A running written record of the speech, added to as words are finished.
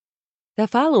The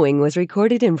following was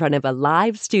recorded in front of a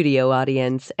live studio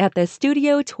audience at the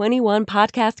Studio 21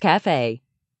 Podcast Cafe.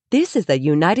 This is the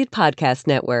United Podcast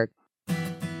Network.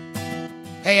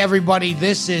 Hey everybody,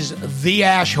 this is The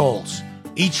Ashholes.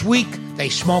 Each week, they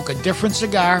smoke a different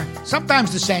cigar,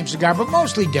 sometimes the same cigar, but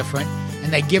mostly different,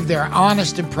 and they give their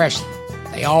honest impression.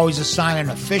 They always assign an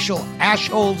official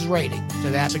Ashholes rating to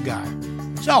that cigar.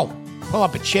 So, pull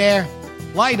up a chair,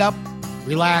 light up,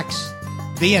 relax,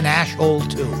 be an Ashhole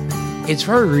too. It's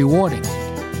very rewarding.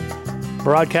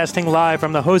 Broadcasting live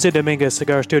from the Jose Dominguez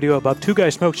Cigar Studio above Two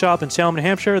Guys Smoke Shop in Salem, New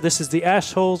Hampshire, this is the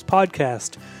Ashholes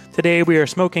Podcast. Today we are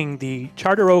smoking the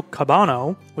Charter Oak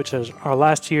Habano, which is our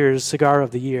last year's cigar of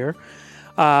the year.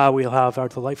 We'll have our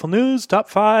delightful news, top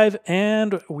 5,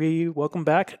 and we welcome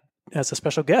back as a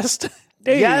special guest,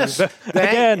 Dave. Yes,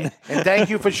 again. And thank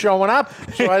you for showing up,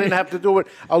 so I didn't have to do it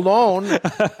alone.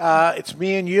 It's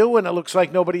me and you, and it looks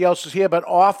like nobody else is here, but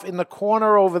off in the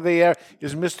corner over there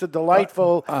is Mr.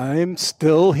 Delightful. I'm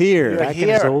still here. Back in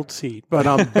his old seat. But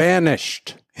I'm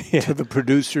banished to the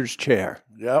producer's chair.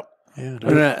 Yep. Yeah,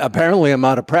 And apparently I'm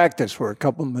out of practice. We're a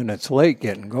couple minutes late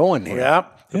getting going here.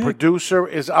 Yep. The producer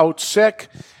is out sick.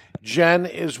 Jen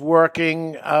is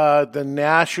working the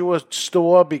Nashua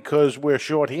store because we're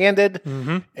shorthanded.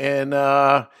 Mm-hmm. And,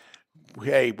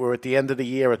 hey, we're at the end of the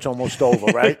year. It's almost over,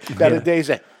 right? Better days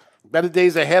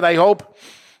ahead, I hope.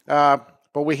 But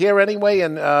we're here anyway,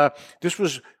 and this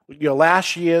was your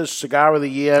last year's Cigar of the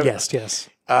Year. Yes.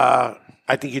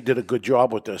 I think you did a good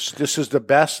job with this. This is the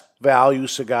best value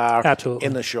cigar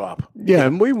in the shop. Yeah,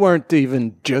 and we weren't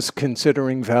even just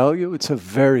considering value. It's a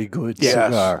very good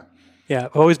cigar. Yeah,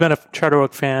 I've always been a Charter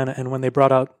Oak fan, and when they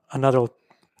brought out another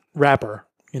wrapper,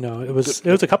 it was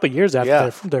a couple of years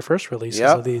after their first releases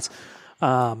of these.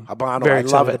 Habano, very I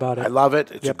love it. about it. I love it.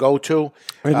 It's a go-to.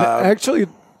 And actually,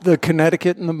 the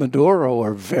Connecticut and the Maduro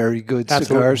are very good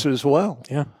cigars as well.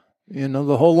 Yeah.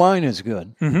 The whole line is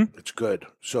good. Mm-hmm. It's good.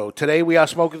 So today we are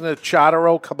smoking the Charter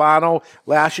Oak Habano,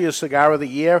 last year's Cigar of the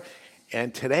Year,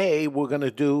 and today we're going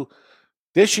to do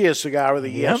this year's Cigar of the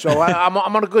Year. So I'm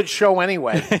on a good show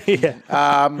anyway.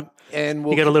 And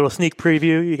you get a little sneak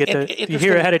preview. You get you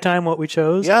hear ahead of time what we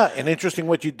chose. Yeah, and interesting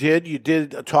what you did. You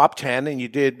did a top 10, and you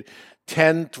did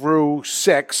 10 through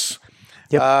 6.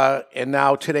 Yep. And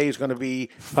now today is going to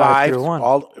be 5 through 1.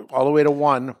 all the way to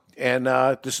 1. And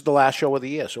this is the last show of the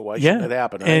year, so why shouldn't it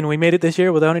happen? Right? And we made it this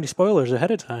year without any spoilers ahead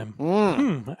of time.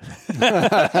 And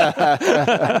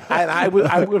I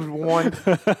was warned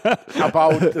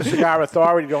about the Cigar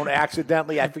Authority. Don't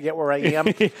accidentally, I forget where I am.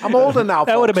 I'm older now,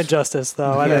 That folks. would have been justice,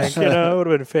 though. I think it would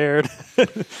have been fair.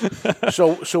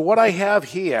 So what I have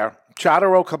here,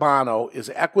 Charter Oak Habano, is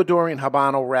Ecuadorian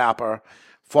Habano wrapper,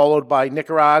 followed by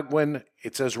Nicaraguan,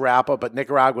 it says wrapper, but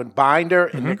Nicaraguan binder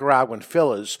and Nicaraguan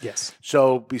fillers. Yes.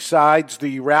 So besides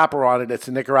the wrapper on it, it's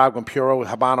a Nicaraguan Puro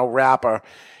Habano wrapper.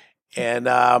 And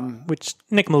which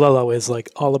Nick Malillo is like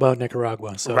all about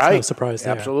Nicaragua, so it's no surprise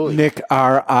there. Absolutely.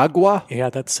 Nicaragua?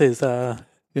 Yeah, that's his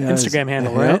Instagram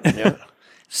handle, right? Yeah.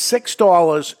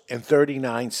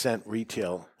 $6.39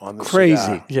 retail on the Crazy.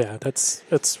 cigar. Yeah, that's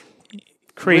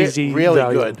crazy, really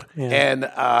value. good, Yeah. and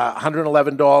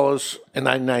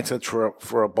 $111.99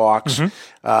 for a box.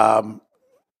 And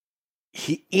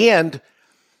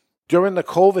during the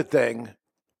COVID thing,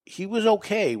 he was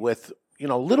okay with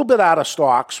a little bit out of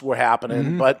stocks were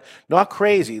happening, but not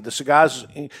crazy. The cigars,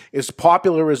 as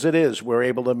popular as it is, we're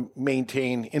able to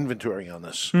maintain inventory on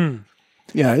this.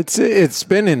 Yeah, it's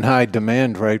been in high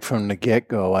demand right from the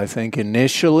get-go. I think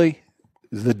initially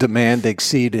the demand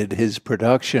exceeded his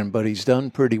production, but he's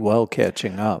done pretty well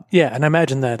catching up. Yeah, and I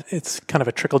imagine that it's kind of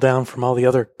a trickle down from all the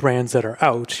other brands that are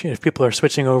out. If people are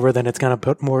switching over, then it's going to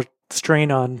put more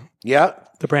strain on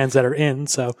the brands that are in.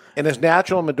 So, and his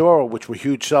Natural and Maduro, which were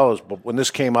huge sellers, but when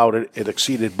this came out, it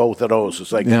exceeded both of those.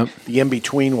 It's like the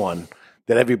in-between one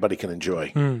that everybody can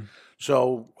enjoy.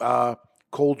 So,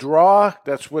 cold draw,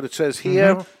 that's what it says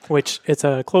here. Which it's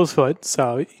a closed foot,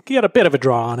 so you get a bit of a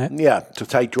draw on it. Yeah, it's a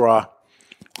tight draw.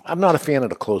 I'm not a fan of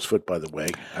the closed foot, by the way.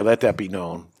 I let that be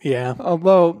known. Yeah.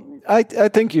 Although I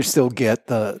think you still get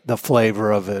the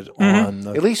flavor of it on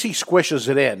the... At least he squishes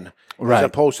it in, as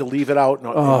opposed to leave it out and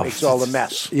it makes all the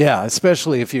mess. Yeah,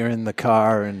 especially if you're in the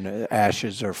car and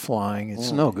ashes are flying.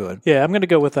 It's no good. Yeah, I'm going to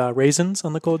go with raisins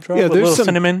on the cold draw. Yeah, with there's a little some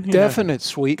cinnamon. definite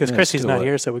sweetness. Because Chrissy's not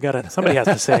here, so somebody has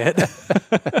to say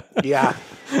it. Yeah.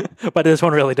 But this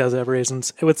one really does have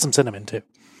raisins with some cinnamon, too.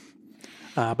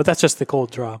 But that's just the cold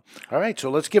draw. All right,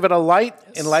 so let's give it a light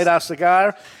and light our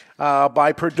cigar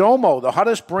by Perdomo, the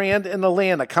hottest brand in the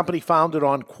land, a company founded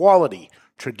on quality,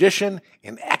 tradition,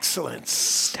 and excellence.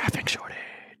 Staffing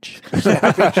shortage.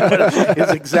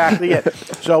 Is exactly it.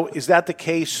 So is that the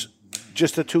case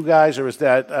just the two guys, or is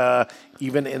that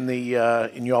even in the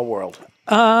in your world?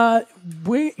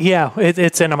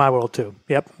 It's in my world too.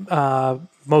 Yep.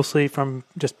 Mostly from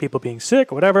just people being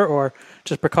sick or whatever, or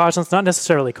just precautions, not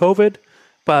necessarily COVID,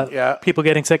 but people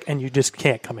getting sick and you just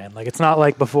can't come in. Like, it's not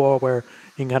like before where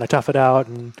you can kind of tough it out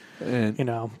and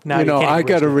now you can't I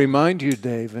got to risk it. remind you,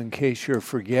 Dave, in case you're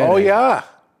forgetting. Oh, yeah.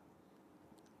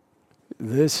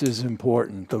 This is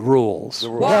important. The rules.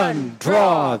 One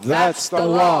draw, that's the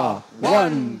law.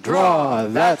 One draw,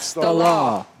 that's the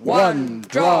law. One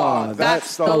draw,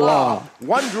 that's the law.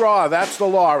 One draw, that's the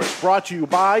law. It's brought to you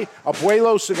by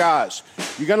Abuelo Cigars.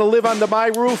 You're going to live under my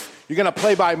roof. You're going to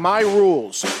play by my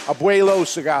rules. Abuelo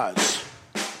Cigars.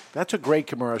 That's a great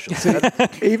commercial.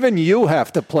 Even you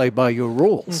have to play by your You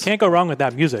rules. can't go wrong with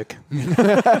that music.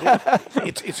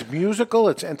 It's musical.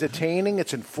 It's entertaining.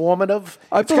 It's informative.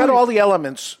 It's got believe- all the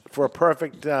elements for a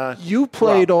perfect. You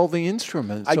played all the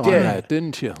instruments I on did. that,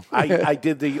 didn't you? I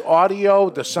did the audio,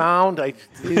 the sound.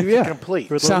 It's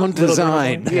complete. Sound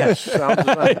design. Yes, sound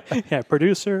design. Yeah,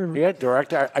 producer. Yeah,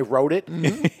 director. I wrote it.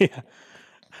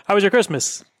 How was your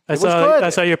Christmas? I was good. I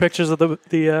saw your pictures of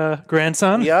the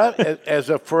grandson. Yeah, as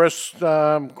a first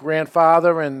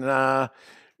grandfather and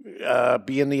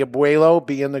being the abuelo,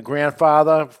 being the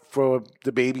grandfather for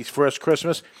the baby's first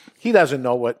Christmas. He doesn't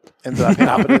know what ended up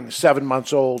happening. 7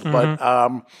 months old,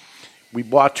 but we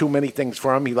bought too many things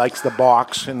for him. He likes the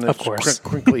box and the Of course.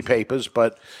 crinkly papers,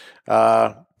 but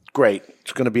great.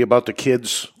 It's going to be about the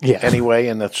kids anyway,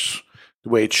 and that's the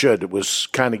way it should. It was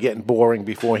kind of getting boring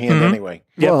beforehand anyway.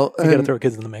 Yep. Well, you got to and- throw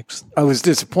kids in the mix. I was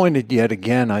disappointed yet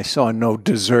again. I saw no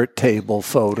dessert table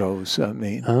photos. I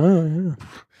mean,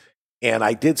 And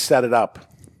I did set it up,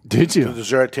 did the you?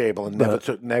 dessert table, and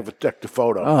never took the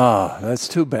photo. Oh, that's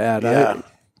too bad. Yeah.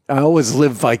 I always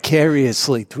live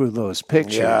vicariously through those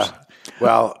pictures. Yeah.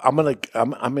 Well,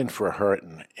 I'm in for a hurt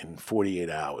in 48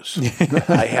 hours.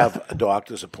 I have a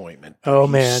doctor's appointment. Oh,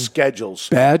 He man. schedules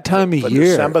Bad time of for year.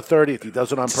 December 30th. He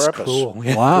does it on purpose. Cool.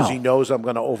 Yeah. Wow. Because he knows I'm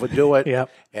going to overdo it. Yep.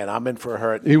 And I'm in for a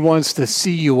hurt. He wants to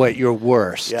see you at your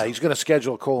worst. Yeah, he's going to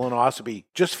schedule a colonoscopy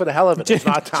just for the hell of it. It's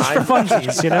not Just for time.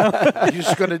 funsies, you know? He's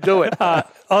just going to do it.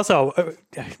 Also,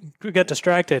 we got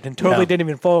distracted and totally didn't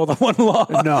even follow the one law.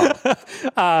 No.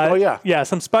 Oh, yeah. Yeah,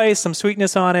 some spice, some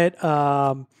sweetness on it,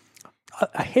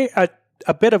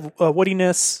 a bit of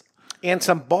woodiness. And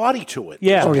some body to it.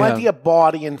 Yeah. There's Oh, plenty of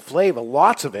body and flavor,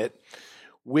 lots of it,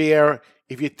 where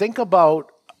if you think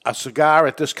about a cigar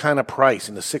at this kind of price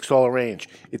in the $6 range,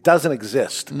 it doesn't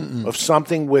exist of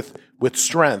something with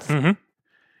strength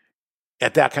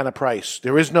at that kind of price.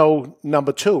 There is no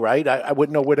number two, right? I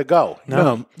wouldn't know where to go.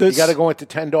 No. You This, got to go into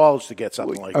 $10 to get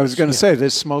something like I was this. going to say,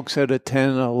 this smokes at a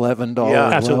 $10, $11 Yeah.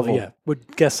 Absolutely, level. yeah.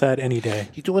 Would guess that any day.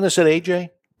 You doing this at AJ?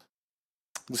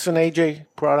 This is an AJ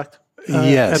product?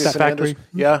 Yes. At that factory. Sanders?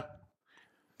 Yeah.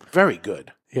 Very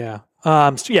good. Yeah.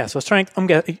 So strength, I'm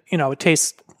getting, it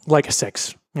tastes like a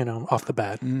 6, off the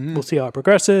bat. We'll see how it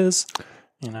progresses,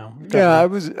 Yeah, I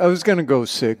was going to go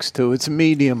 6 too. It's a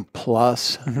medium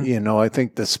plus. I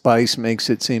think the spice makes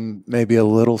it seem maybe a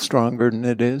little stronger than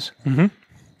it is.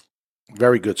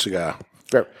 Very good cigar.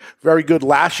 Very, very good.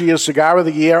 Last year's cigar of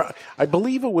the year. I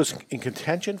believe it was in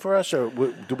contention for us, or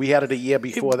did we had it a year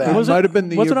before that? was might have been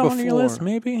the was year it on your before. list?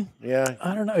 Maybe. Yeah.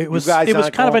 I don't know. It was guys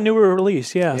aren't kind of a going- newer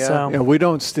release. Yeah. Yeah. So Yeah, we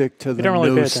don't stick to the don't really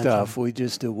pay new attention. stuff. We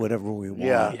just do whatever we want.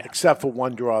 Yeah, except for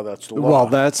one draw. That's the law. Well,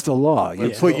 that's the law. You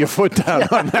put your foot down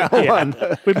on that one.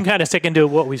 we've been kind of sticking to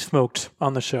what we smoked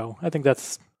on the show. I think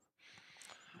that's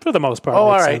for the most part. Oh,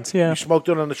 all makes right. sense. Yeah. You smoked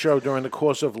it on the show during the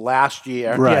course of last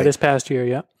year. Right. Yeah. This past year.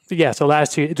 Yeah. Yeah. So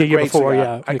last year, the year Great before.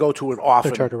 cigar. Yeah. I go to it the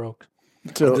often. Charter Oak.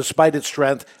 And despite its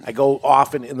strength, I go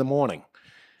often in the morning.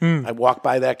 I walk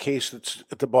by that case that's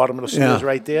at the bottom of the stairs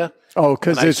right there. Oh,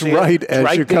 because And I it's see it. right It's as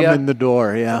right you come there. in the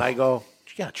door. And Yeah. I go,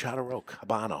 Charter Oak,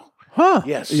 Habano. Huh?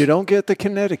 Yes. You don't get the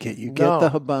Connecticut. You get No. the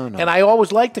Habano. And I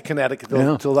always like the Connecticut till,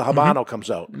 Yeah. till the Habano comes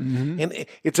out. And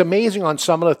it's amazing on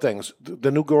some of the things.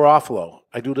 The new Garofalo,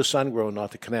 I do the Sun Grown,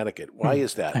 not the Connecticut. Why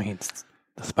is that? I mean, it's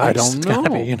the spice. don't It's gotta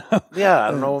know. be, Yeah,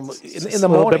 I don't know. In It's the a little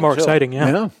morning, bit more too. exciting.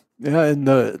 Yeah. yeah. Yeah, and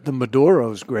the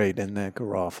Maduro's great in that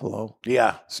Garofalo.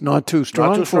 Yeah. It's not too strong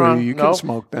Not too for strong. you. You no. can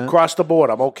smoke that. Across the board,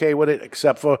 I'm okay with it,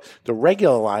 except for the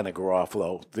regular line of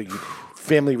Garofalo, the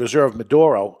Family Reserve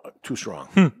Maduro, too strong.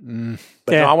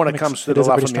 But Yeah, not when it makes- comes to it the is a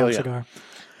La pretty strong Familia. cigar.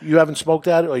 You haven't smoked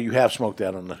that, or you have smoked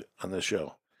that on the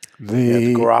show? The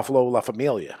The Garofalo La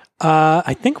Familia.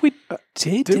 I think we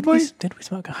did. did we? Did we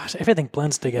smoke? Gosh, everything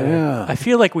blends together. Yeah. I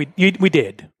feel like we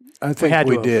did. I think had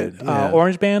we to have. did. Yeah.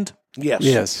 Orange Band. Yes.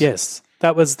 Yes. Yes,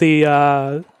 that was the.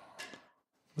 Was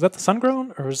that the Sun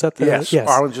Grown or was that the? Yes. Yes.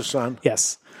 Orange Sun.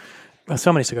 Yes.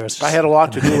 So many cigars. I had a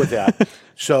lot to do with that.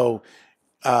 So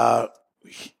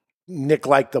Nick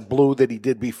liked the blue that he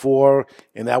did before,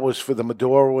 and that was for the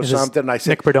Maduro or something. And I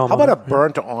said, Nick Perdomo. how about a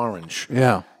burnt orange?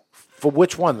 Yeah. For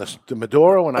which one? The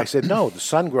Maduro? And I said, no, the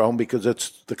sun-grown, because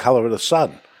it's the color of the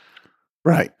sun.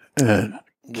 Right.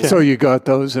 So you got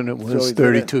those, and it So was he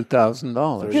did it.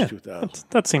 $32,000. Yeah, $32,000.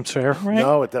 that seems fair, right?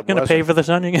 No, You're going to pay for the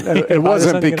sun. It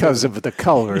wasn't because of the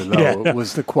color, though. Yeah. It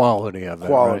was the quality of it.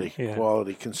 Quality, Right? Yeah.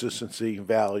 quality, consistency,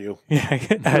 value.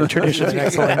 Tradition and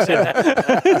excellence.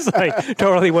 Yeah. It's like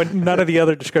totally what none of the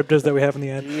other descriptors that we have in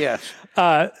the end. Yes.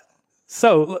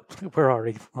 So we're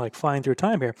already like flying through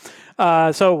time here.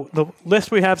 So the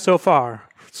list we have so far,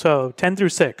 so 10 through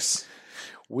 6.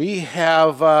 We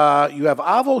have, you have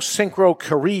Avo Synchro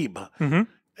Carib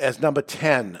as number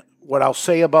 10. What I'll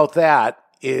say about that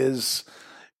is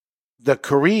the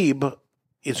Carib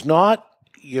is not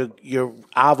your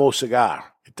Avo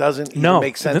cigar. It doesn't even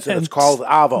make sense that it's called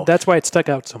Avo. That's why it stuck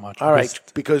out so much. All right,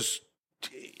 because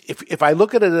if I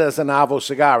look at it as an Avo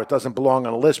cigar, it doesn't belong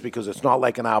on a list because it's not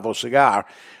like an Avo cigar.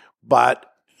 But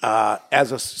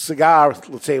as a cigar,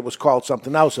 let's say it was called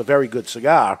something else, a very good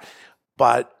cigar.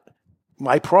 But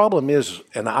my problem is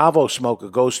an Avo smoker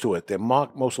goes to it. They're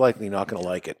most likely not going to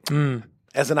like it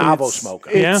as an Avo smoker.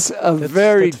 It's a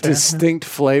very distinct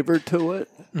flavor to it.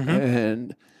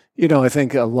 And, I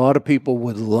think a lot of people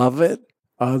would love it.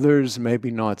 Others, maybe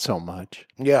not so much.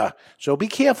 Yeah. So be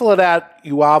careful of that,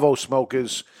 you Avo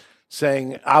smokers,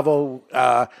 saying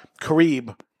Avo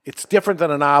Carib. It's different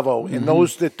than an Avo. And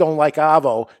those that don't like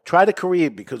Avo, try the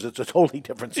Carib because it's a totally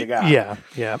different cigar. Yeah.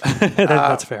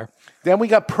 That's fair. Then we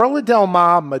got Perla Del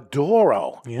Mar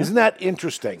Maduro. Yeah. Isn't that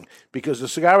interesting? Because the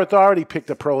Cigar Authority picked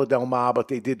a Perla Del Mar, but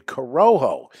they did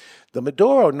Corojo. The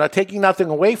Maduro, not taking nothing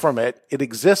away from it, it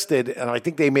existed, and I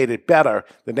think they made it better,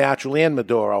 the natural and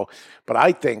Maduro. But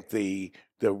I think the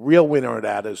real winner of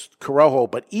that is Corojo.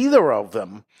 But either of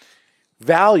them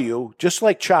value, just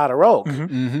like Charter Oak,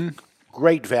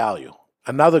 great value.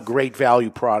 Another great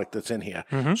value product that's in here.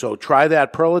 So try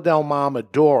that Perla Del Mar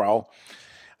Maduro.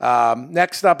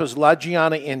 Next up is La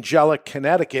Gianna Angelic,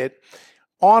 Connecticut,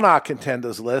 on our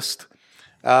contenders list.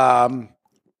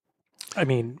 I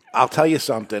mean, I'll tell you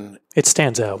something. it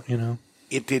stands out,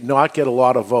 It did not get a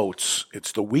lot of votes.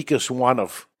 It's the weakest one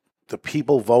of the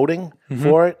people voting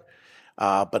for it,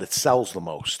 but it sells the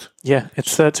most. Yeah,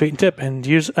 it's that sweet and tip. And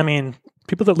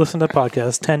people that listen to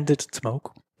podcasts tend to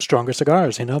smoke stronger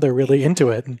cigars. They're really into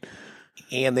it.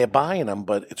 And they're buying them,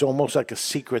 but it's almost like a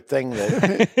secret thing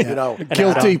that,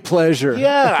 Guilty pleasure.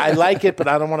 Yeah, I like it, but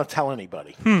I don't want to tell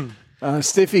anybody.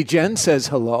 Stiffy Jen says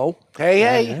hello.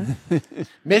 Hey.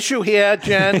 Miss you here,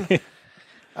 Jen.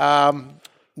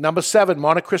 Number 7,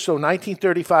 Monte Cristo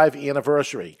 1935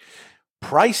 anniversary.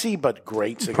 Pricey, but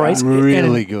great cigar.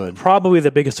 Really good. Probably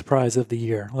the biggest surprise of the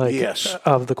year. Yes.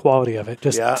 Of the quality of it.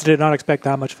 Just did not expect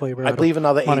that much flavor. I believe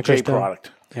another Monte AJ Cristo.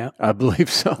 product. Yeah. I believe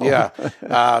so.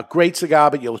 Yeah. Great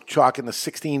cigar, but you'll chalk in the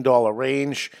 $16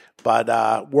 range,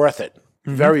 but worth it.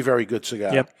 Very, very good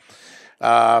cigar. Yep.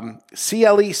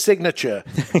 CLE Signature,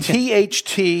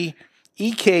 THT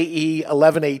EKE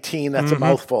 1118. That's a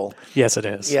mouthful. Yes, it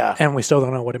is. Yeah. And we still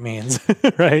don't know what it means,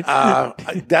 right?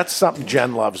 That's something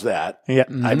Jen loves that. Yeah.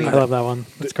 I love that one.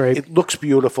 It's great. It looks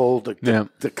beautiful.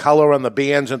 The color on the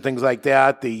bands and things like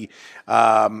that.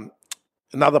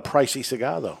 Another pricey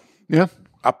cigar, though. Yeah.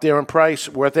 Up there in price,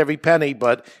 worth every penny,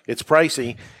 but it's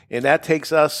pricey. And that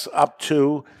takes us up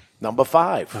to number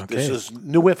 5. Okay. This is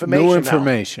new information. New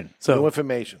information. Now. New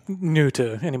information. New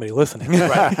to anybody listening.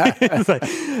 It's like,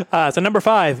 so number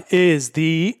 5 is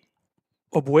the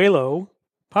Abuelo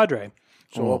Padre,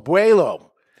 So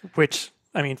Abuelo. which,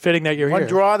 fitting that you're One here.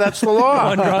 draw, that's the law.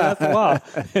 One draw, that's the law.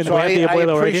 And So we have the I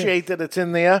Abuelo right here. appreciate that it's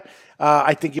in there.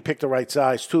 I think you picked the right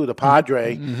size, too, the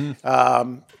Padre.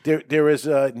 There is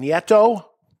a Nieta.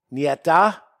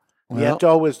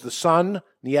 Nieto is the son.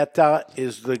 Nieta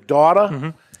is the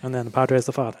daughter. And then the Padre is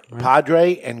the father. Right?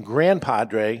 Padre and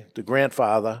grandpadre, the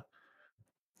grandfather,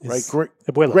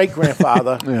 Abuelo.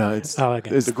 great-grandfather, Yeah, it's, I like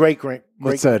it. it's the great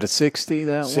what's that, a 60,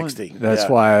 that 60, one? That's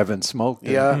yeah. why I haven't smoked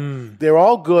it. Yeah, they're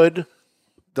all good.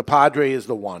 The Padre is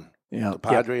the one. Yeah. The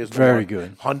Padre is the Very one.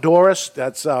 good. Honduras,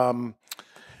 that's Aroa.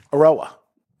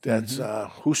 That's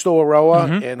Justo Aroa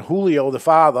and Julio, the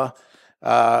father.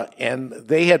 And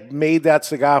they had made that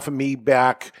cigar for me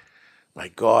back, my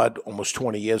God, almost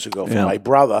 20 years ago for my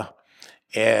brother.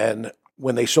 And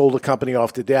when they sold the company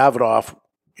off to Davidoff,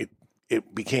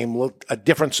 it became a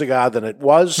different cigar than it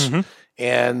was.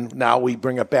 And now we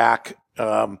bring it back.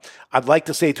 I'd like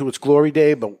to say to its glory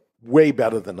day, but way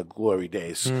better than the glory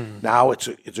days. Now it's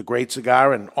a great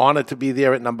cigar and honored to be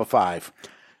there at number 5.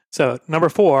 So number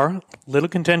 4, little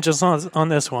contentious on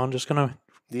this one. Just going to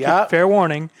Yeah. fair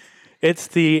warning. It's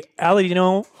the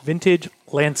Aladino Vintage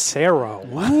Lancero.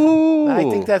 I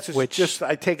think that's just,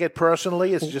 I take it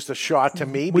personally, it's just a shot to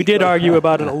me. We did argue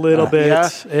about it a little bit,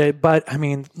 yeah. but I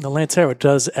mean, the Lancero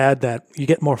does add that. You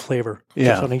get more flavor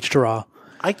just on each draw.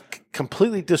 I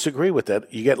completely disagree with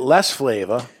that. You get less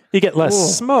flavor. You get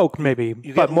less smoke, maybe,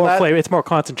 but more flavor. It's more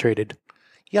concentrated.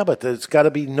 Yeah, but there's got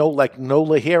to be no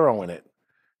Lajero in it.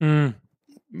 Mm.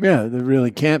 Yeah, there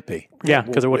really can't be. Yeah,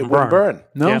 because it wouldn't burn.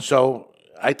 No. Yeah. So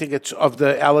I think it's of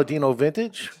the Aladino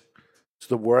vintage. It's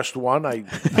the worst one.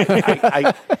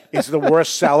 It's the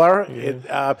worst seller.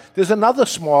 There's another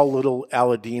small little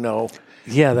Aladino.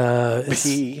 Yeah,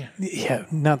 P. Yeah,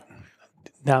 now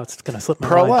it's going to slip my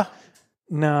Perla? mind.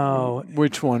 No.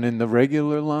 Which one, in the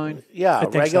regular line? Yeah, I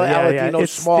think regular so. Aladino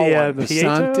It's small the, one. The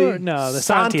Pietro? Santi? No, the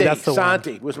Santi, that's the one.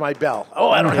 Santi was my bell. Oh,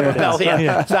 I don't have a bell here.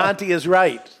 Yeah. Santi is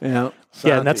right. Yeah.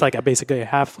 Yeah, and that's like basically a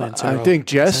half Lancero. I think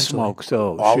Jess essentially. smokes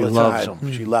those. All she the loves time.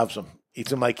 them. She loves them. Eats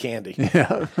them like candy.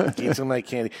 Yeah. Eats them like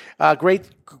candy.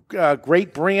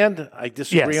 Great brand. I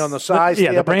disagree Yes. on the size. Yeah,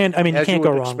 there, the but brand, I mean, you as can't would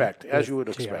go wrong. expect, as with you would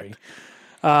TRE. expect.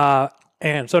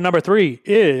 And so number 3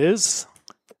 is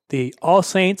the All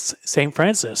Saints St.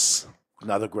 Francis,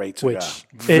 Another great cigar. which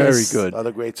Very is good.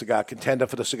 Another great cigar. Contender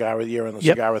for the Cigar of the Year and the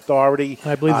Yep. Cigar Authority.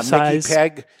 I believe the Mickey size-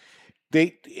 Peg.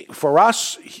 For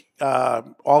us,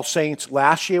 All Saints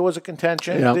last year was a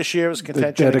contention. Yeah. This year is The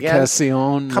contention again.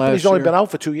 Dedicación Company's last only year. been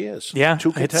out for 2 years. Yeah,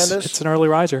 2 contenders. It's an early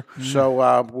riser. So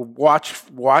we'll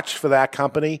watch for that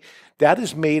company. That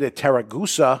is made at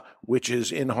Taragusa, which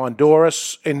is in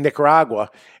Honduras, in Nicaragua,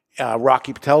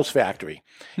 Rocky Patel's factory.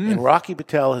 And Rocky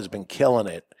Patel has been killing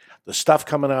it. The stuff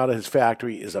coming out of his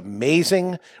factory is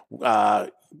amazing.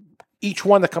 Each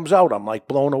one that comes out, I'm like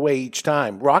blown away each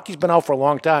time. Rocky's been out for a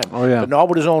long time, but not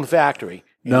with his own factory.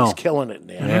 And No. he's killing it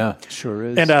now. Yeah, sure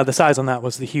is. And the size on that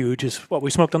was the huge, is what we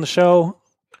smoked on the show.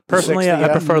 Personally, 60, I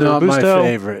yeah. prefer the Not my Robusto.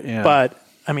 favorite, yeah. But,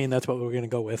 I mean, that's what we're going to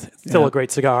go with. It's still a great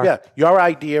cigar. Yeah, your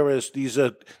idea is these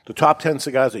are the top 10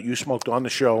 cigars that you smoked on the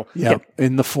show. Yep,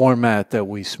 in the format that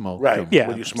we smoke. Right. them. Yeah,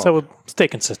 What you smoke. so we'll stay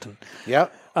consistent. Yeah.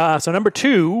 So number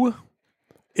 2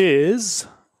 is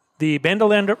the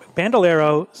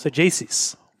Bandolero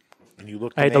Sagaces. And you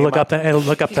look I had to look up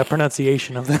the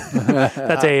pronunciation of that.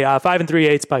 That's a 5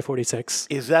 3/8 by 46.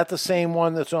 Is that the same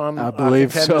one that's on I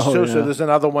believe Contenders so, too? yeah. So there's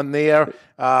another one there.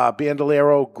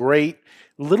 Bandolero, great.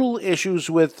 Little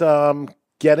issues with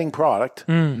getting product.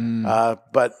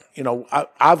 But,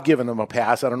 I've given them a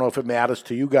pass. I don't know if it matters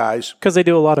to you guys. Because they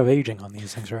do a lot of aging on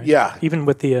these things, right? Yeah. Even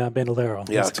with the Bandolero.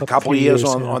 Yeah, There's it's a couple of few years yeah.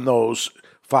 on those,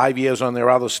 5 years on their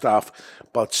other stuff.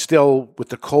 But still, with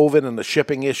the COVID and the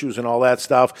shipping issues and all that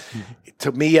stuff,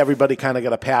 to me, everybody kind of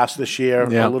got a pass this year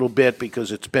a little bit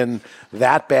because it's been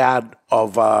that bad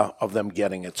of them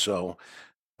getting it. So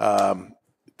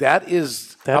that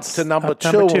is That's up to number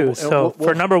two. Number 2. And So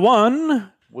for number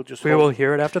 1, we'll just we will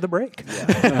hear it after the break.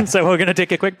 So we're going to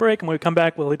take a quick break, and when we come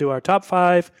back, we'll do our top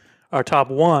 5, our top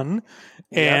 1,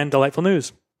 and delightful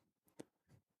news.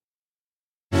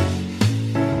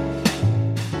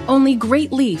 Only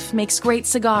Great Leaf makes great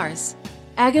cigars.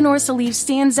 Aganorsa Leaf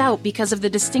stands out because of the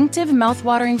distinctive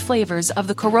mouth-watering flavors of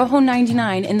the Corojo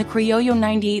 99 and the Criollo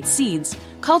 98 seeds,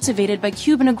 cultivated by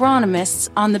Cuban agronomists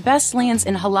on the best lands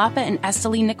in Jalapa and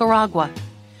Esteli, Nicaragua.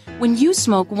 When you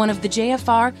smoke one of the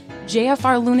JFR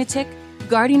Lunatic,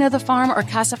 Guardian of the Farm, or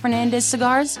Casa Fernandez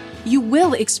cigars, you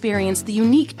will experience the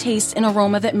unique taste and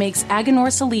aroma that makes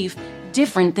Aganorsa Leaf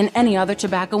different than any other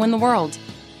tobacco in the world.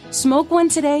 Smoke one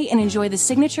today and enjoy the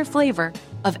signature flavor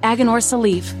of Aganorsa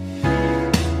Leaf.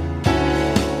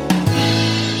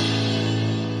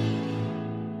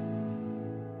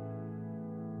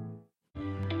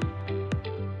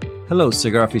 Hello,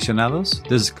 cigar aficionados.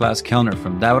 This is Klaus Kellner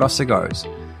from Davidoff Cigars.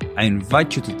 I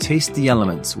invite you to taste the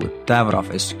elements with Davidoff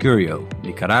Escurio,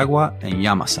 Nicaragua, and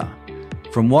Yamasa.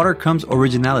 From water comes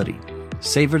originality.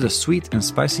 Savor the sweet and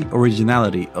spicy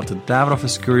originality of the Davidoff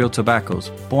Escurio tobaccos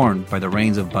born by the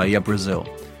rains of Bahia, Brazil.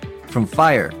 From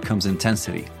fire comes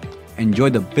intensity. Enjoy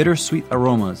the bittersweet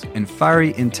aromas and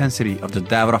fiery intensity of the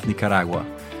Davidoff Nicaragua.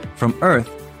 From earth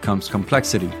comes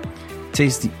complexity.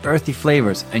 Taste the earthy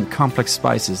flavors and complex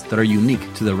spices that are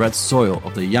unique to the red soil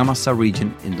of the Yamasa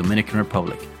region in Dominican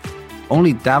Republic.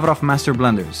 Only Davidoff Master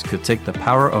Blenders could take the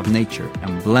power of nature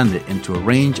and blend it into a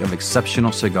range of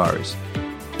exceptional cigars.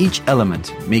 Each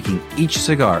element making each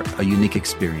cigar a unique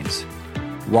experience.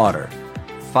 Water,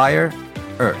 fire,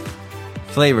 earth.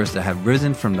 Flavors that have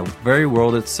risen from the very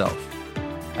world itself.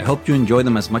 I hope you enjoy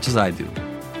them as much as I do.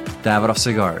 Davidoff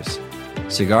Cigars.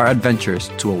 Cigar adventures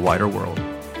to a wider world.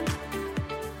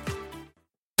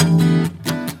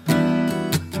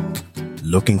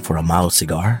 Looking for a mild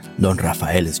cigar? Don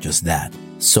Rafael is just that.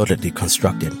 Solidly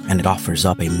constructed, and it offers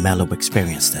up a mellow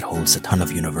experience that holds a ton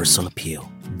of universal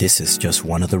appeal. This is just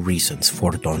one of the reasons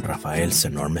for Don Rafael's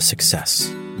enormous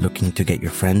success. Looking to get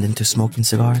your friend into smoking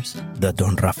cigars? The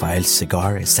Don Rafael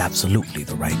cigar is absolutely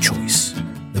the right choice.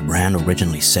 The brand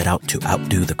originally set out to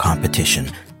outdo the competition,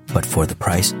 but for the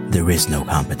price, there is no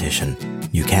competition.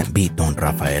 You can't beat Don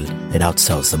Rafael, it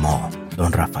outsells them all.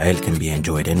 Don Rafael can be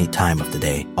enjoyed any time of the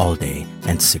day, all day,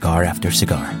 and cigar after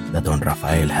cigar. The Don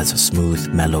Rafael has a smooth,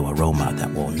 mellow aroma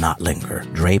that will not linger.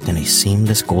 Draped in a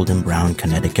seamless golden brown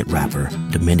Connecticut wrapper,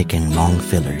 Dominican long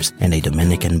fillers, and a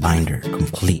Dominican binder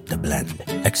complete the blend.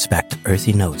 Expect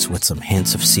earthy notes with some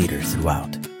hints of cedar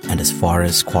throughout. And as far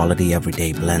as quality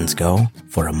everyday blends go,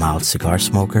 for a mild cigar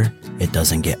smoker, it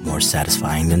doesn't get more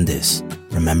satisfying than this.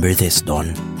 Remember this,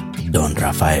 Don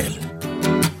Rafael.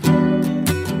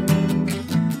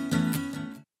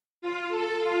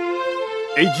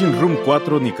 Aging Room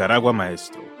 4 Nicaragua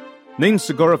Maestro. Named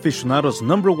Cigar Aficionado's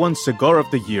 #1 cigar of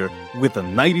the year with a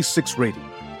 96 rating,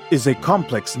 is a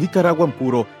complex Nicaraguan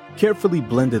puro carefully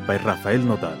blended by Rafael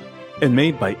Nodal and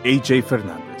made by A.J.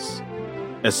 Fernandez.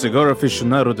 As Cigar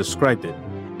Aficionado described it,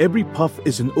 every puff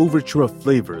is an overture of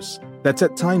flavors that's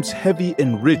at times heavy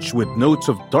and rich with notes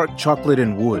of dark chocolate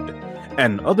and wood,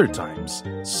 and other times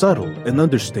subtle and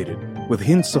understated with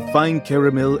hints of fine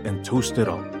caramel and toasted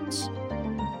almonds.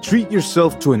 Treat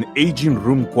yourself to an Aging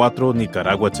Room 4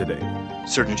 Nicaragua today.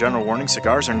 Certain general warning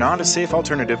cigars are not a safe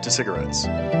alternative to cigarettes.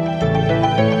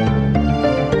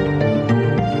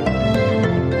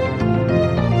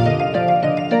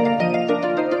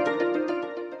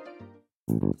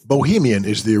 Bohemian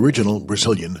is the original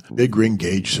Brazilian big ring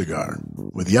gauge cigar,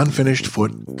 with the unfinished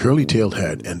foot, curly-tailed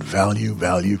head, and value.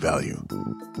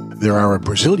 There are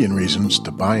Brazilian reasons to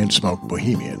buy and smoke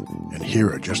Bohemian, and here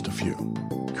are just a few.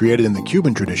 Created in the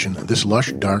Cuban tradition, this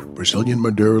lush, dark Brazilian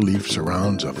Maduro leaf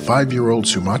surrounds a 5-year-old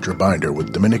Sumatra binder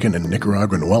with Dominican and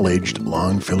Nicaraguan well-aged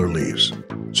long filler leaves.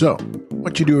 So,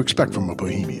 what do you expect from a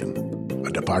Bohemian?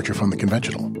 A departure from the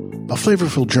conventional. A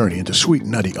flavorful journey into sweet,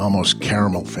 nutty, almost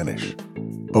caramel finish.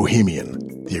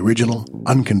 Bohemian, the original,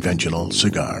 unconventional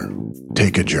cigar.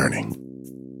 Take a journey.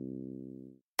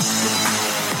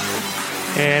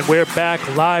 And we're back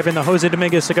live in the Jose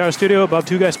Dominguez Cigar Studio above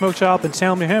Two Guys Smoke Shop in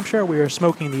Salem, New Hampshire. We are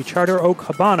smoking the Charter Oak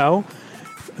Habano,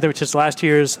 which is last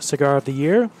year's Cigar of the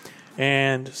Year.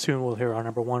 And soon we'll hear our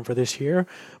 #1 for this year.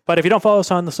 But if you don't follow us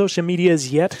on the social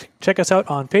medias yet, check us out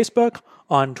on Facebook,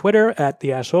 on Twitter at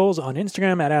The Ash Holes, on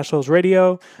Instagram at Ash Holes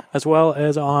Radio, as well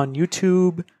as on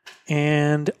YouTube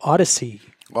and Odyssey.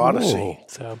 Ooh.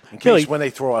 So in case when they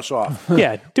throw us off.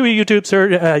 Yeah, do a YouTube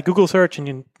search, Google search,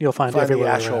 and you'll find everywhere.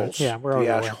 The Ash Holes. Yeah, we're the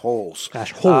everywhere. Ash Holes.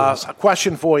 Ash Holes. A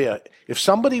question for you. If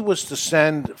somebody was to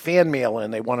send fan mail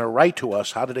and they want to write to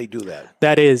us, how do they do that?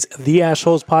 That is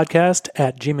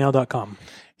theashholespodcast@gmail.com.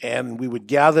 And we would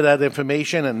gather that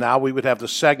information, and now we would have the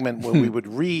segment where we would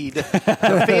read the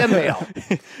fan mail.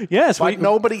 Yes. But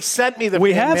nobody sent me the fan mail.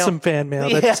 We have some fan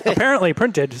mail that's apparently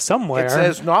printed somewhere. It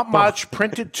says, not much,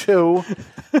 printed to.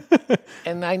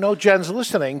 And I know Jen's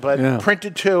listening, but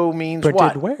printed to means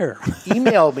printed what? Where?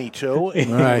 Email me to,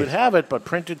 and Right. we would have it, but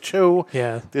printed to.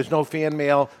 Yeah. There's no fan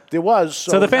mail. There was.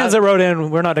 So the fans that wrote in,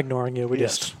 we're not ignoring you. We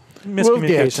just miscommunications We'll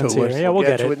get to here. it. Yeah, we'll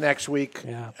get to it. it next week.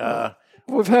 Yeah.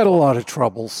 We've had a lot of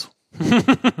troubles.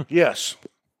 Yes.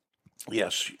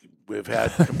 We've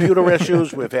had computer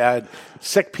issues. We've had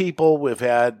sick people. We've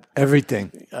had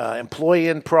Everything.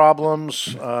 employee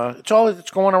problems.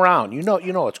 It's going around. You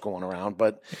know it's going around.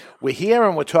 But we're here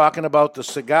and we're talking about the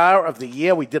cigar of the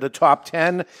year. We did a top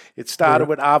 10. It started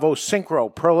with Avo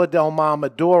Syncro, Perla del Mar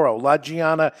Maduro, La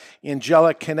Giana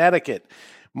Angelic, Connecticut,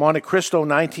 Monte Cristo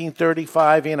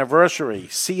 1935 anniversary,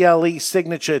 CLE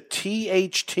signature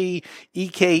THT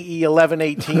EKE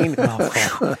 1118.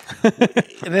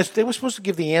 And they were supposed to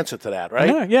give the answer to that,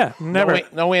 right? Yeah, never.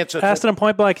 No answer. Asked him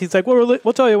point blank. He's like,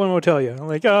 we'll tell you when we'll tell you. I'm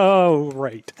like, oh,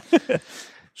 right.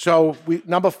 So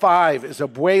number 5 is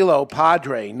Abuelo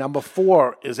Padre. Number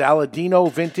 4 is Aladino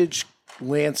Vintage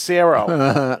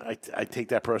Lancero. I take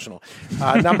that personal.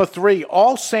 Number 3,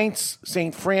 All Saints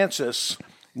St. Francis.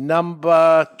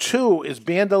 Number 2 is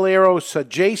Bandolero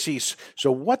Sagaces.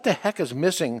 So what the heck is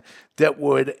missing that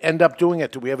would end up doing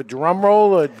it? Do we have a drum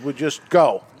roll or would just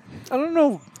go? I don't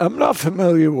know. I'm not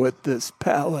familiar with this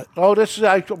palette. Oh, this is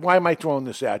why am I throwing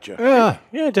this at you? Yeah,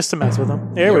 just to mess with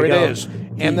them. There we Here go. it is.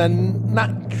 And then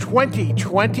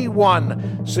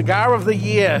 2021 Cigar of the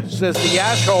Year says the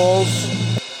Ash Holes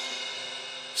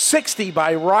 60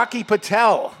 by Rocky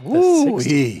Patel. Ooh,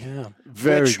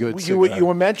 very Which good you cigar.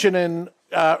 were mentioning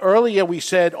earlier. We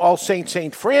said All Saints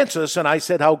St. Francis, and I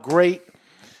said how great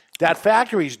that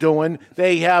factory's doing.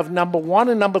 They have number 1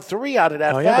 and number 3 out of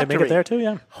that factory. Oh, yeah, they make it there too,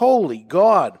 yeah. Holy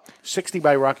God. 60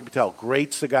 by Rocky Patel.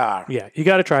 Great cigar. Yeah, you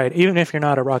got to try it, even if you're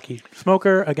not a Rocky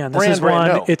smoker. Again, this is Brand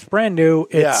one. new. It's brand new.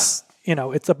 It's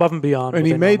it's above and beyond. And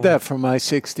he what they made normally- that for my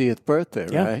 60th birthday,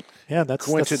 Yeah, right? yeah. That's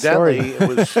Coincidentally,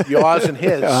 that's it was yours and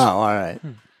his. Oh, all right.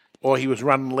 Or he was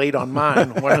running late on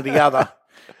mine, one or the other.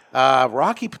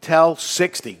 Rocky Patel,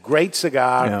 60. Great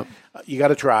cigar. Yep. You got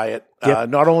to try it. Yep.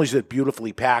 Not only is it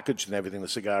beautifully packaged and everything, the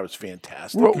cigar is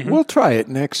fantastic. We'll try it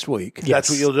next week. That's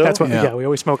what you'll do? That's what. Yeah. Yeah, we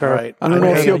always smoke our. All right. I don't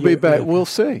know if you'll be you- back. yeah. We'll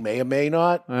see. May or may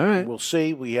not. All right. We'll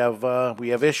see. We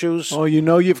have issues. Oh, you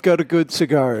know you've got a good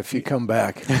cigar if you come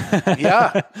back.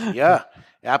 Yeah,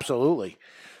 absolutely.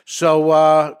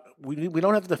 So we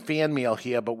don't have the fan mail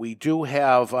here, but we do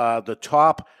have the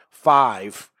top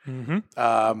 5.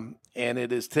 And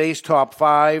it is today's top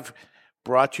 5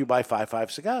 brought to you by 55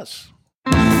 Cigars.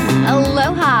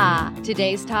 Aloha!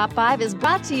 Today's top 5 is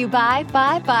brought to you by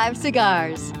 55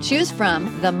 Cigars. Choose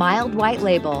from the mild white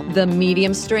label, the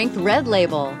medium strength red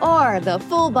label, or the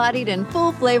full-bodied and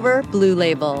full-flavor blue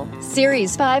label.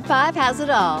 Series 55 has it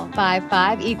all.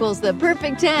 55 equals the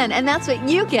perfect 10, and that's what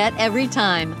you get every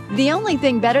time. The only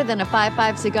thing better than a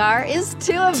 55 cigar is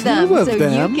 2 of them, so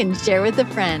you can share with a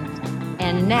friend.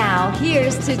 And now,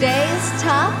 here's today's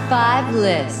top 5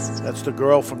 list. That's the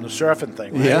girl from the surfing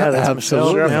thing, right? Yeah, that's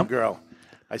absolutely. Surfing Yep. girl.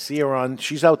 I see her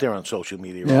she's out there on social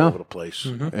media all Yeah. over the place.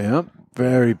 Yeah,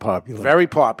 very popular. Very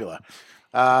popular.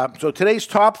 So today's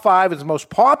top 5 is the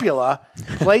most popular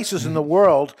places in the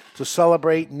world to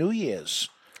celebrate New Year's.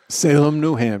 Salem,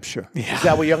 New Hampshire. Is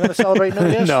that where you're going to celebrate New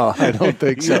Year's? No, I don't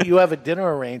think so. You have a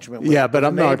dinner arrangement with Yeah, but with a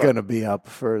I'm not neighbor. going to be up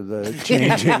for the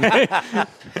changing. How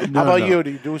about you? Do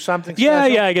you do something Yeah,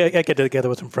 special? yeah. I get together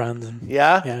with some friends and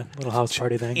Yeah? little house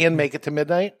party thing. And make it to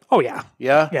midnight? Oh yeah,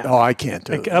 Yeah? yeah. Oh, I can't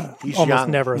do Like, it. I'm He's almost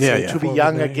young. never. Yeah, asleep yeah. To be before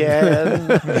young midnight.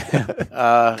 again.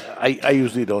 I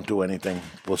usually don't do anything.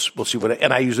 We'll see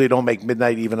and I usually don't make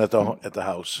midnight even at the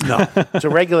house. No, it's a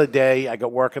regular day. I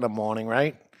got work in the morning,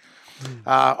 right?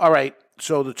 All right.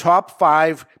 So the top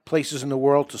 5 places in the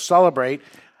world to celebrate.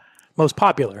 Most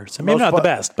popular. So maybe Most not the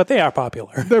best, but they are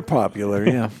popular. They're popular,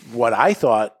 yeah. What I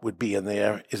thought would be in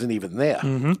there isn't even there.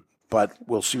 Mm-hmm. But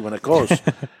we'll see when it goes.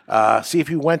 See if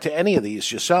you went to any of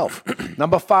these yourself.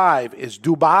 Number 5 is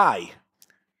Dubai.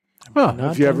 Oh,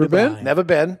 have you ever been? Never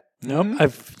been. Nope.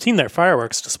 I've seen their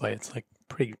fireworks display. It's like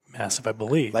pretty massive, I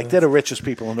believe. Like they're the richest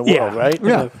people in the world, right?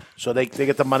 Yeah. So they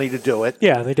get the money to do it.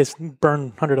 Yeah, they just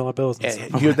burn $100 bills. And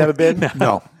stuff. You've never been?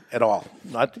 No. At all.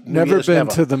 Not New Never Year's, been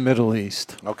to the Middle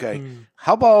East. Okay.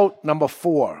 How about number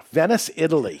 4, Venice,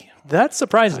 Italy? That's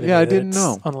surprising. to Yeah, me I that didn't it's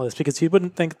know. on the list because you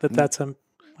wouldn't think that that's a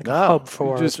No. hub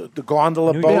for Just The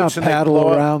gondola New boats Yeah, and paddle they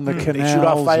blow around the They canals. shoot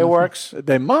off and- fireworks.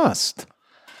 They must.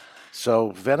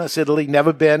 So Venice, Italy,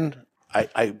 never been.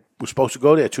 I was supposed to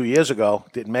go there 2 years ago.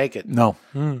 Didn't make it. No.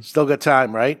 Still got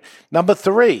time, right? Number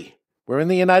 3, we're in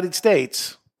the United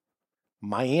States.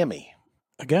 Miami.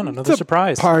 again another It's a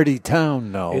surprise. Party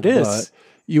town, no. It is. But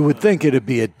you would think it'd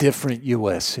be a different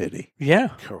U.S. city. Yeah,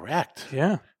 Correct.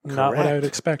 yeah. Not what I Correct. would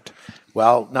expect.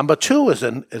 Well, number 2 is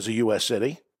a U.S.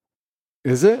 city,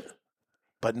 Is it?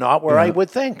 but not where Yeah. I would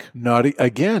think. Not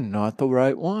not the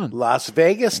right one. Las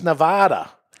Vegas,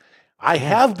 Nevada. I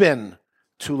have been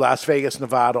to Las Vegas,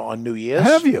 Nevada on New Year's.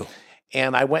 Have you?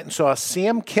 And I went and saw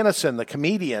Sam Kinison, the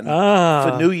comedian, Ah.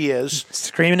 for New Year's.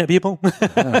 Screaming at people.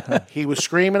 He was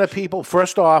screaming at people.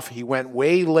 First off, he went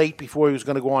way late before he was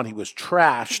going to go on. He was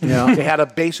trashed. Yeah. They had to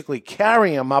basically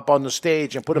carry him up on the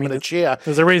stage and put him in a chair.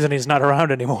 There's a reason he's not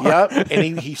around anymore. Yep.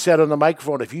 And he said on the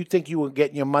microphone, if you think you were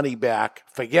getting your money back,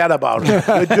 forget about it.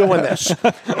 You're doing this.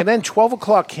 And then 12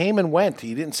 o'clock came and went.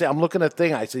 He didn't say, I'm looking at the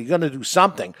thing. I said, you're going to do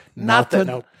something. Nothing.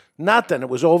 Nope. Nothing. It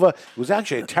was over. It was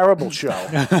actually a terrible show.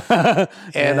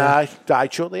 And I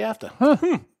died shortly after.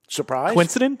 Surprise?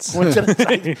 Coincidence?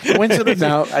 Coincidence?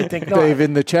 Now, I think not. Dave,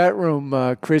 in the chat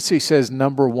room, Chrissy says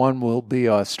number 1 will be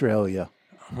Australia.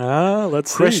 Let's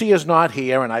see. Chrissy is not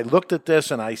here, and I looked at this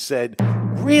and I said,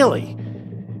 really?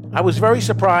 I was very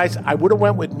surprised. I would have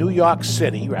went with New York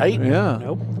City, right? Yeah.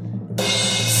 Nope.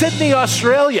 Sydney,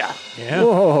 Australia. Yeah.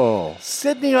 Whoa.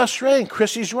 Sydney, Australia. And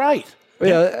Chrissy's right.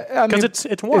 Yeah, I mean, Because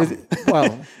it's warm.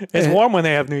 well, It's warm when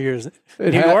they have New Year's. New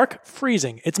York,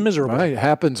 freezing. It's miserable. right, it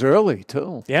happens early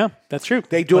too. Yeah, that's true.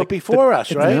 They do it before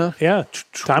us, right? Yeah.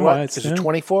 Time wise. Is it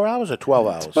 24 hours or 12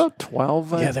 hours? About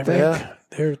 12, I Yeah, think.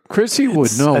 they're Chrissy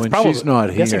would know, that's and probably- she's not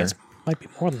I'm guessing here. It might be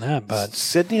more than that, but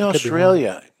Sydney,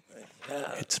 Australia.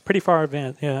 it's pretty far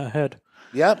ahead.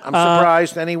 Yep, I'm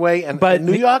surprised anyway. And but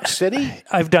New York City?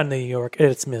 I've done New York.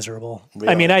 It's miserable.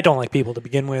 I mean, I don't like people to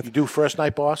begin with. You do first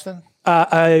night Boston?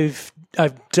 I've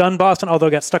done Boston, although I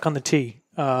got stuck on the T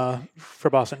for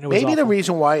Boston. It was Maybe the awful.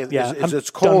 reason why is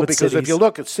it's done cold with because if cities. you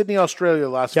look at Sydney, Australia,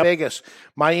 Las Vegas,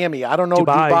 Miami, I don't know,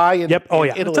 Dubai. Dubai and, Yep. Oh, and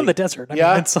yeah. Italy. It's in the desert. I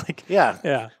yeah. mean, it's like,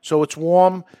 yeah. So it's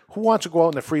warm. Who wants to go out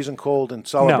in the freezing cold and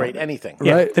celebrate anything?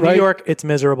 Yeah. Right, New right. York, it's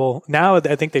miserable. Now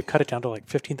I think they've cut it down to like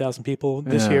 15,000 people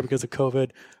this year because of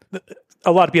COVID.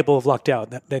 A lot of people have lucked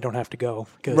out. They don't have to go.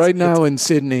 Right now in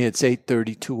Sydney, it's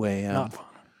 8:32 a.m. Not fun.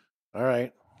 All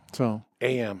right. So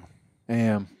AM.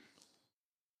 a.m.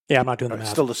 Yeah, I'm not doing the It's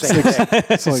math. still the same day.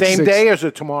 It's like Same 6 day or is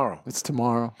it tomorrow? It's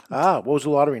tomorrow. What was the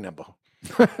lottery number?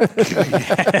 No,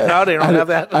 they don't have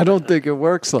that. I don't think it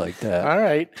works like that. All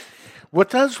right. What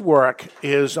does work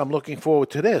is, I'm looking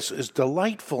forward to this, is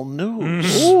Delightful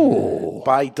News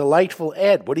by Delightful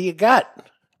Ed. What do you got?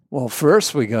 Well,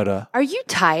 first we gotta. Are you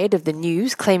tired of the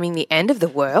news claiming the end of the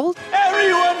world?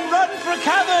 Everyone run for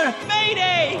cover!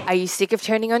 Mayday! Are you sick of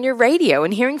turning on your radio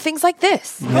and hearing things like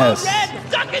this? Yes. Red,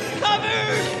 duck and cover!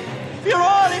 You're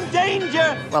all in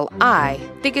danger! Well, I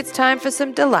think it's time for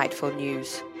some delightful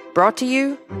news. Brought to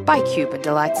you by Cuban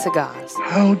Delight Cigars.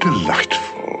 How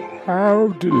delightful. How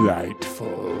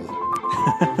delightful.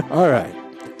 All right.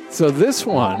 So this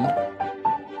one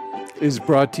is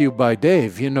brought to you by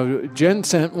Dave. You know, Jen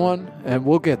sent one, and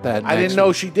we'll get that I next didn't know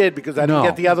week. she did because I didn't No.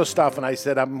 get the other stuff, and I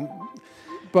said I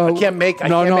But can't make you-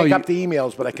 up the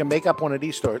emails, but I can make up one of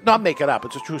these stories. Not make it up;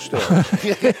 it's a true story.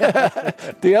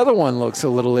 The other one looks a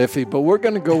little iffy, but we're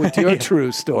going to go with your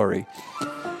true story.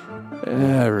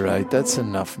 All right, that's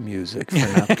enough music for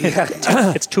now.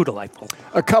 It's too delightful.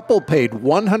 A couple paid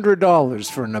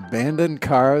 $100 for an abandoned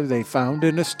car they found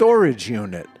in a storage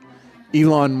unit.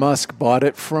 Elon Musk bought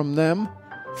it from them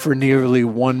for nearly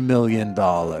 $1 million.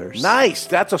 Nice,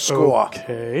 that's a score.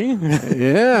 Okay.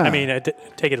 Yeah. I mean,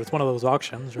 take it with one of those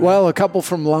auctions. Right? Well, a couple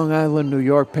from Long Island, New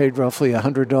York paid roughly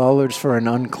 $100 for an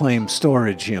unclaimed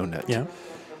storage unit. Yeah.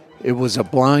 It was a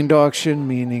blind auction,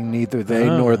 meaning neither they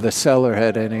nor the seller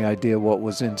had any idea what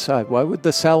was inside. Why would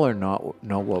the seller not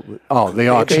know what was... Oh, the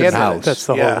auction abandoned house. it. That's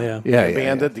the whole, yeah. Yeah,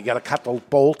 Abandoned. You got to cut the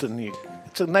bolt, and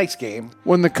it's a nice game.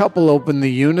 When the couple opened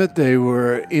the unit, they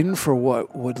were in for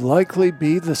what would likely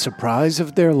be the surprise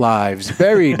of their lives.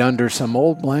 Buried under some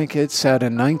old blankets sat a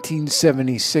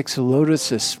 1976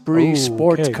 Lotus Esprit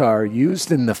sports car used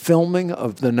in the filming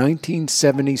of the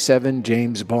 1977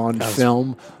 James Bond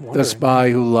film, The Spy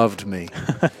Who Loved Me.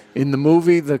 In the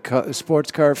movie, the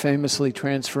sports car famously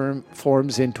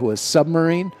transforms into a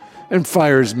submarine and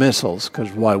fires missiles,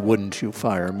 because why wouldn't you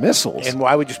fire missiles? And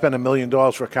why would you spend $1 million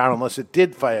for a car unless it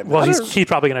did fire? Well, he's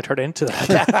probably going to turn it into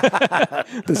that.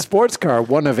 The sports car,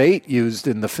 one of 8 used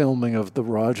in the filming of the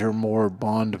Roger Moore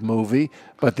Bond movie,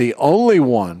 but the only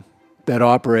one that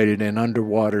operated in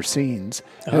underwater scenes,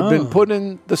 had been put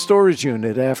in the storage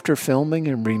unit after filming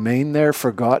and remained there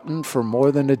forgotten for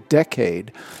more than a decade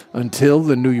until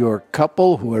the New York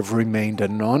couple, who have remained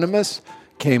anonymous,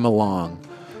 came along.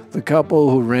 The couple,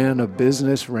 who ran a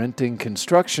business renting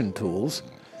construction tools,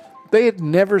 they had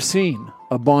never seen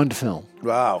a Bond film.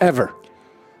 Wow. Ever.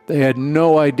 They had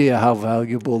no idea how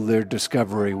valuable their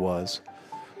discovery was.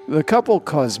 The couple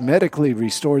cosmetically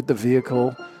restored the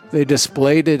vehicle. They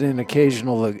displayed it in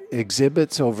occasional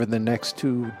exhibits over the next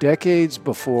 2 decades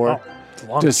before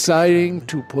deciding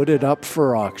to put it up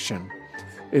for auction.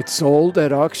 It sold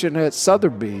at auction at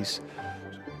Sotheby's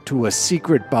to a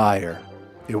secret buyer.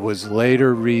 It was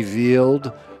later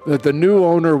revealed that the new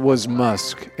owner was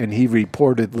Musk, and he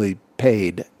reportedly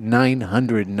paid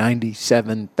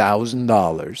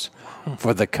 $997,000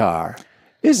 for the car.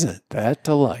 Isn't that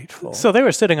delightful? So they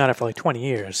were sitting on it for like 20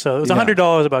 years. So it was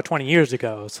 $100 about 20 years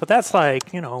ago. So that's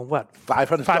like, what?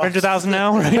 $500,000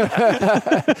 now,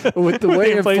 right? With the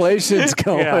way inflation's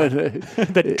going. Yeah.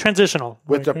 The transitional.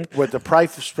 With the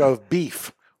price of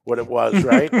beef, what it was,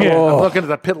 right? I'm looking at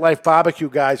the Pit Life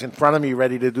Barbecue guys in front of me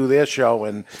ready to do their show,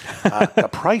 and the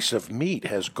price of meat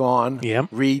has gone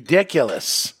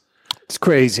ridiculous. It's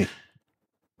crazy.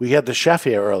 We had the chef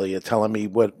here earlier telling me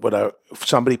what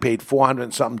somebody paid $400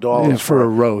 and something for a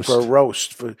roast. For a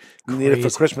roast, you need it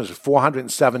for Christmas,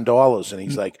 $407, and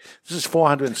he's like, "This is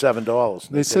 $407."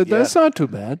 They said that's not too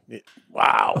bad.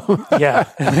 Wow. Yeah,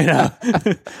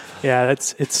 yeah.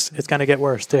 It's going to get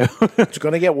worse too. It's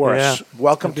going to get worse. Yeah.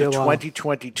 Welcome to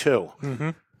 2022. Mm-hmm.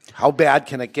 How bad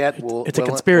can it get? It's a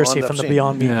conspiracy from the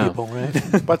Beyond Meat people,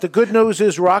 right? But the good news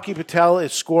is Rocky Patel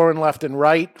is scoring left and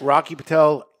right. Rocky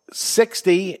Patel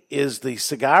 60 is the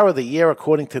cigar of the year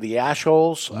according to the Ash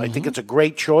Holes. I think it's a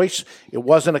great choice. It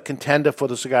wasn't a contender for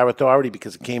the Cigar Authority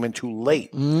because it came in too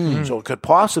late. So it could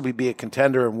possibly be a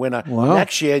contender and winner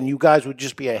next year, and you guys would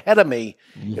just be ahead of me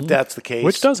if that's the case.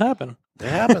 Which does happen. It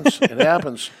happens. It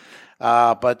happens.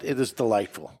 but it is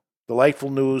delightful. Delightful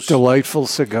news. Delightful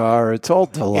cigar. It's all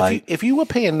delight. If you were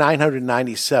paying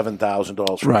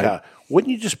 $997,000 for a car,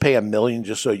 wouldn't you just pay $1 million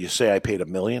just so you say I paid $1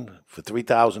 million for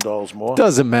 $3,000 more?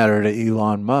 Doesn't matter to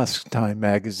Elon Musk, Time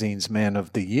Magazine's Man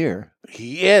of the Year.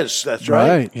 He is. That's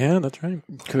right. Yeah, that's right.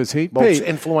 Because he Most paid.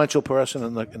 influential person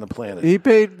in the planet. He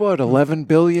paid what, $11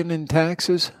 billion in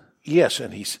taxes? Yes,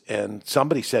 and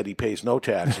somebody said he pays no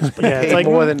taxes, but Yeah, he it's paid like,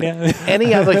 more than yeah.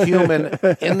 any other human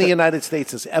in the United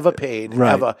States has ever paid,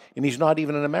 Right. ever. And he's not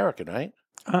even an American, right?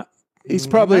 He's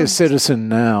probably a citizen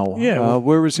now. Yeah, well-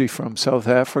 where was he from? South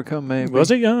Africa, maybe? Was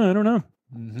it? Yeah, I don't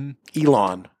know.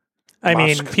 Elon. I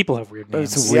Musk. mean, people have weird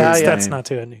names. That's a weird That's name. not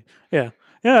too. Yeah.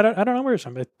 Yeah, I don't know where he's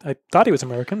from. I thought he was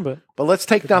American, but But let's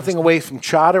take nothing away from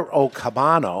Charter Oak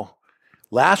Habano.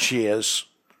 Last year's,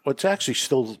 well, it's actually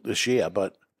still this year,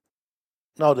 but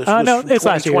no, this was no, from it's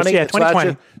last year's. 2020. Yeah, It's last 2020.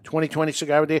 year. 2020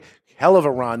 cigar day. Hell of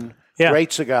a run. Yeah.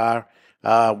 Great cigar.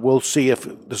 We'll see if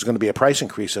there's going to be a price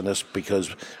increase in this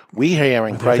because we're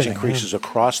hearing price everything, increases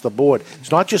across the board.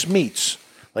 It's not just meats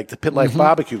like the Pit Life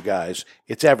Barbecue guys.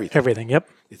 It's everything. everything. Yep.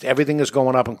 Everything is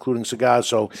going up, including cigars.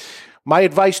 So my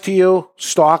advice to you,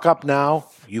 stock up now.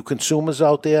 You consumers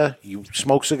out there, you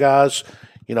smoke cigars,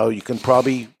 you can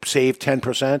probably save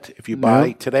 10% if you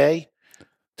buy today,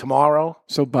 tomorrow.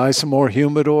 So buy some more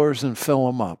humidors and fill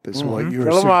them up is what you're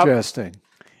Fill 'em up. suggesting.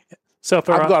 So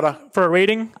for I've got a- for a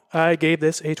rating, I gave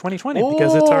this a 2020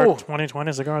 because it's our Oh.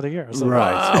 2020 cigar of the year. So.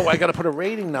 Right. Oh, I got to put a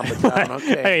rating number down.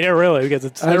 Okay. Hey, not really, because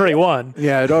it's already won.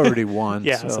 Yeah, it already won.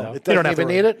 Yeah, so. so It you doesn't don't have even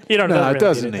to need it? You don't. No, really it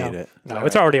doesn't need need it. No,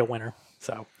 it's already a winner.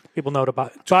 So people know to buy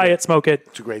it, smoke it.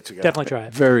 It's a great cigar. Definitely try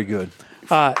it. Very good.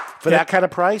 For that kind of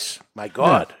price? My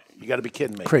God. You got to be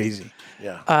kidding me. Crazy.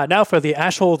 Yeah. Now for the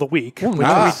Ash Hole of the Week, which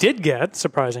we did get,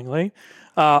 surprisingly.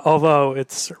 Although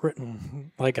it's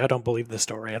written like I don't believe this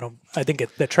story. I think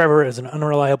that Trevor is an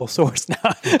unreliable source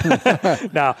now.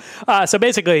 No. So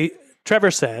basically, Trevor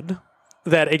said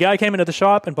that a guy came into the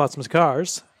shop and bought some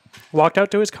cigars, walked out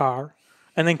to his car,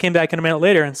 and then came back in a minute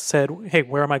later and said, "Hey,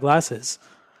 where are my glasses?"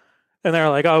 And they're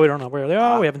like, "Oh, we don't know where they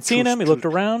are. We haven't seen him." He looked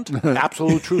around.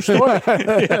 Absolute true story.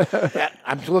 Yeah,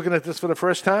 I'm looking at this for the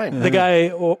first time. The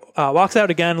guy walks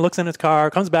out again, looks in his car,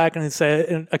 comes back,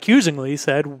 and accusingly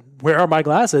said, "Where are my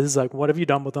glasses? Like, what have you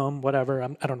done with them? Whatever." I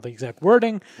don't know the exact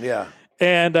wording. Yeah.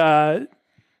 And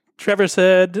Trevor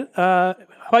said, "How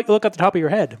about you look at the top of your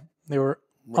head?" They were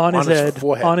on his head,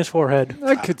 forehead. on his forehead.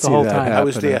 I could the see whole that time. I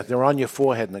was happening. there. They're on your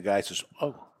forehead, and the guy says,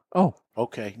 Oh,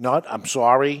 okay. I'm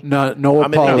sorry. no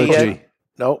I'm an idiot. apology.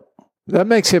 No, That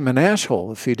makes him an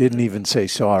asshole if he didn't even say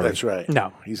sorry. that's right.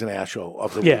 No. He's an asshole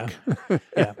of the Yeah. week.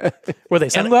 Yeah. Were they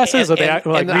sunglasses or they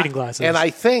reading glasses? And I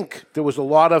think there was a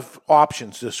lot of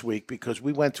options this week because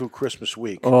we went through Christmas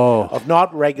week Oh. of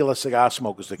not regular cigar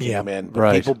smokers that came in, but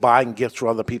right. people buying gifts for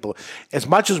other people. As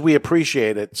much as we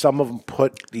appreciate it, some of them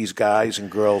put these guys and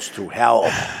girls through hell.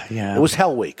 Yeah. It was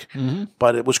hell week,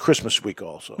 but it was Christmas week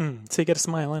also. So you get a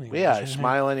smile anyway. Yeah, I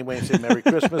smile anyway and say Merry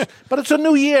Christmas. But it's a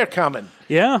new year coming.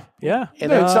 Yeah.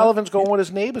 And then Sullivan's going with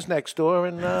his neighbors next door,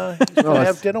 and he's going to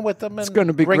have dinner with them. And it's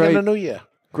gonna be bring in great. the new year.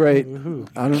 Great.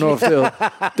 I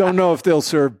don't know if they'll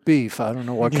serve beef. I don't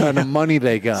know what kind of money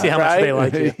they got. See how much they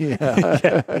like you.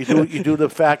 Yeah. You do the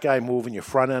fat guy move and you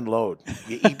front end load.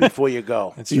 You eat before you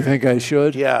go. You think I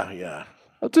should? Yeah.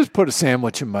 I'll just put a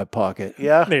sandwich in my pocket.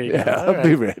 Yeah? There you go. Yeah, I'll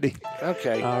be ready.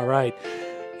 Okay. All right.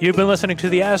 You've been listening to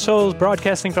The Assholes,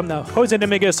 broadcasting from the Jose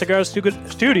Dominguez Cigar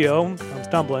Studio. I'm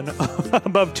stumbling.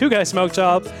 Above Two Guys Smoke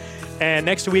Shop. And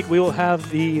next week we will have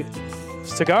the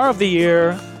Cigar of the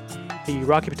Year, the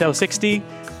Rocky Patel 60.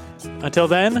 Until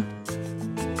then,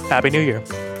 Happy New Year.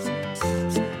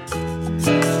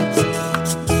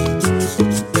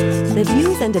 The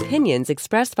views and opinions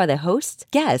expressed by the hosts,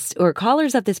 guests, or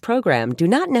callers of this program do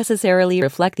not necessarily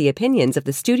reflect the opinions of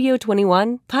the Studio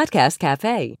 21 Podcast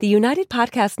Cafe, the United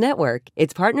Podcast Network,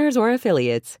 its partners, or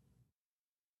affiliates.